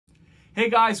Hey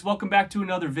guys, welcome back to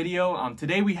another video.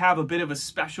 Today we have a bit of a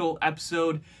special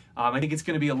episode. I think it's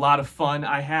going to be a lot of fun.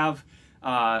 I have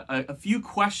a few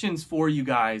questions for you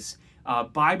guys,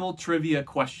 Bible trivia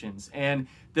questions. And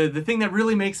the thing that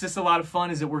really makes this a lot of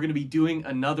fun is that we're going to be doing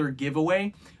another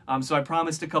giveaway. So I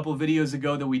promised a couple of videos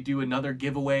ago that we'd do another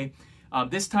giveaway.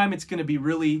 This time it's going to be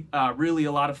really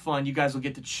a lot of fun. You guys will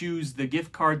get to choose the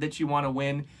gift card that you want to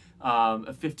win.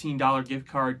 A $15 gift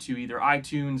card to either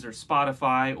iTunes or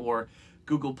Spotify or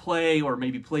Google Play or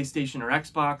maybe PlayStation or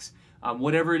Xbox.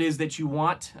 Whatever it is that you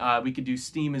want. We could do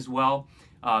Steam as well.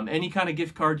 Any kind of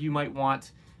gift card you might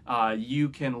want, you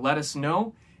can let us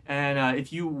know. And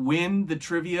if you win the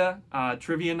trivia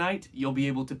night, you'll be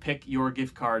able to pick your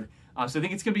gift card. So I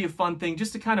think it's going to be a fun thing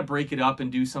just to kind of break it up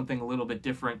and do something a little bit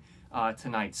different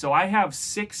tonight. So I have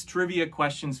 6 trivia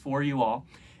questions for you all.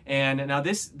 And now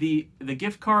the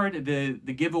gift card,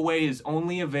 the giveaway is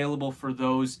only available for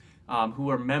those who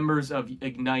are members of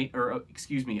Ignite, or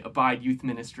excuse me, Abide Youth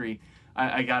Ministry.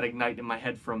 I got Ignite in my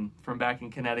head from back in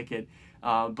Connecticut.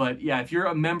 But yeah, if you're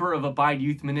a member of Abide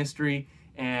Youth Ministry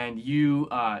and you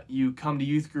come to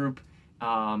youth group,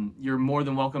 you're more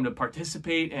than welcome to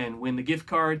participate and win the gift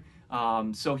card.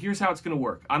 So here's how it's going to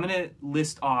work. I'm going to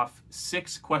list off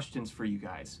 6 questions for you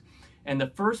guys. And the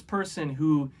first person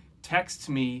who texts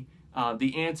me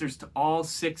the answers to all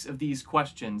 6 of these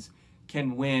questions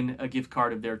can win a gift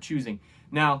card of their choosing.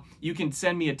 Now, you can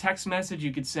send me a text message,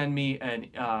 you could send me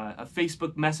a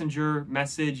Facebook Messenger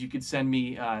message, you could send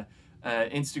me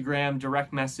Instagram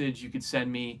direct message, you could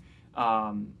send me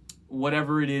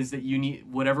whatever it is that you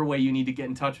need, whatever way you need to get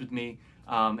in touch with me.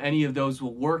 Any of those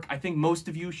will work. I think most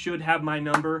of you should have my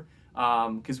number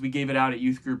because we gave it out at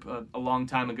youth group a long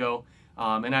time ago.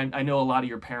 And I know a lot of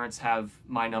your parents have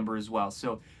my number as well.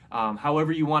 So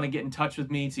however you want to get in touch with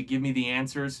me to give me the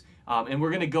answers. And we're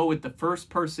going to go with the first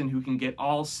person who can get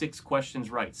all 6 questions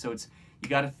right. So you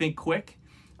got to think quick.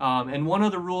 And one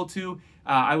other rule too,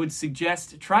 I would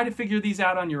suggest try to figure these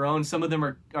out on your own. Some of them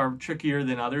are trickier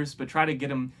than others, but try to get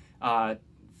them,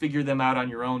 figure them out on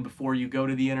your own before you go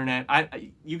to the internet.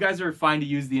 You guys are fine to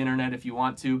use the internet if you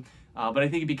want to, but I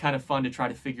think it'd be kind of fun to try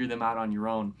to figure them out on your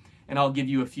own. And I'll give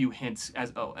you a few hints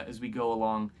as we go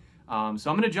along. So I'm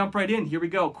going to jump right in. Here we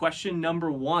go. Question number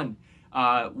 1.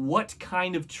 What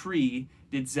kind of tree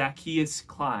did Zacchaeus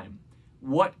climb?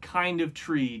 What kind of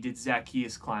tree did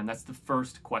Zacchaeus climb? That's the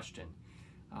first question.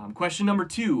 Question number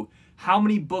 2. How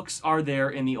many books are there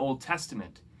in the Old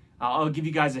Testament? I'll give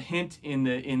you guys a hint. In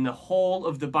the whole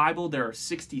of the Bible, there are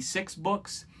 66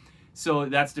 books. So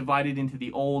that's divided into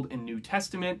the Old and New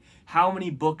Testament. How many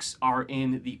books are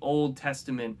in the Old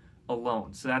Testament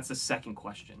alone? So that's the second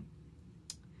question.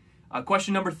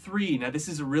 Question number 3. Now this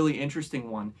is a really interesting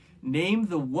one. Name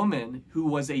the woman who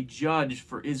was a judge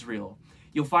for Israel.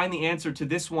 You'll find the answer to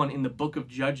this one in the book of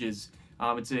Judges.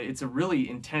 It's a really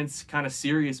intense, kind of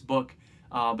serious book.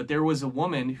 But there was a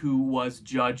woman who was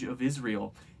judge of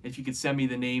Israel. If you could send me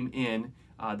the name in,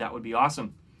 that would be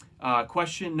awesome.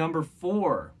 Question number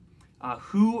 4.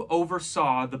 Who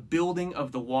oversaw the building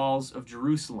of the walls of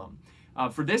Jerusalem?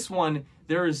 For this one,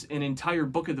 there is an entire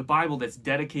book of the Bible that's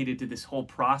dedicated to this whole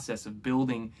process of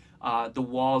building the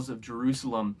walls of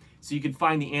Jerusalem. So you can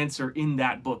find the answer in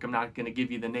that book. I'm not going to give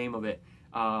you the name of it.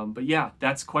 But yeah,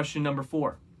 that's question number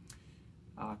 4.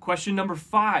 Question number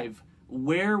 5.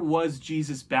 Where was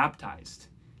Jesus baptized?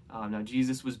 Now,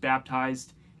 Jesus was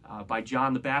baptized by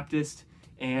John the Baptist.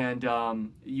 And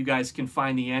you guys can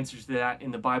find the answers to that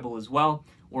in the Bible as well,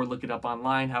 or look it up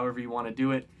online, however you want to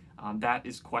do it. That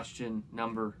is question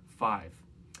number 5.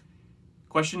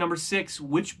 Question number 6,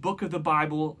 which book of the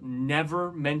Bible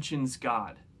never mentions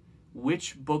God?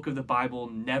 Which book of the Bible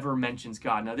never mentions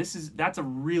God? Now that's a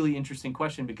really interesting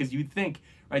question, because you'd think,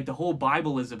 right, the whole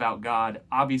Bible is about God.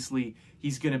 Obviously,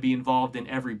 he's going to be involved in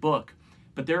every book.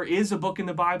 But there is a book in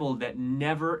the Bible that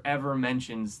never ever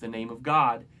mentions the name of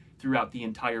God throughout the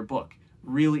entire book.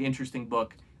 Really interesting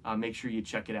book. Make sure you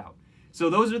check it out. So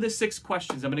those are the 6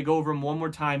 questions. I'm going to go over them one more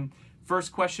time.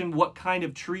 First question, what kind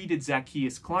of tree did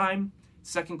Zacchaeus climb?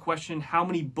 Second question, how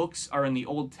many books are in the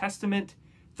Old Testament?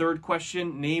 Third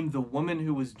question, name the woman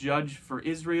who was judge for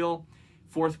Israel.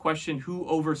 Fourth question, who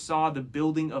oversaw the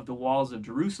building of the walls of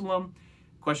Jerusalem?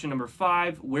 Question number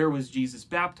 5, where was Jesus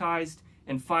baptized?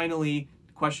 And finally,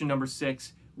 question number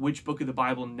 6, which book of the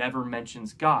Bible never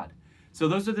mentions God? So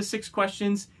those are the 6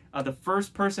 questions. The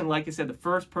first person, like I said, the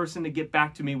first person to get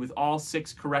back to me with all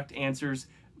 6 correct answers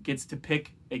gets to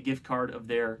pick a gift card of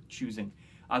their choosing.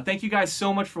 Thank you guys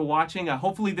so much for watching.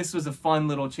 Hopefully this was a fun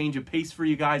little change of pace for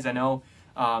you guys. I know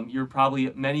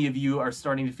many of you are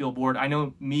starting to feel bored. I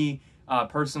know me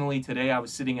personally, today I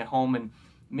was sitting at home and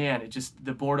man,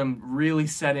 the boredom really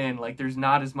set in. Like there's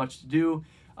not as much to do.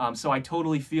 So I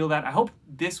totally feel that. I hope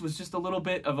this was just a little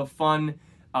bit of a fun,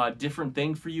 different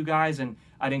thing for you guys, and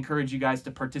I'd encourage you guys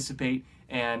to participate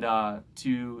and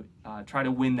to try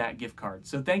to win that gift card.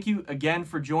 So thank you again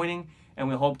for joining, and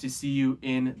we hope to see you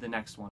in the next one.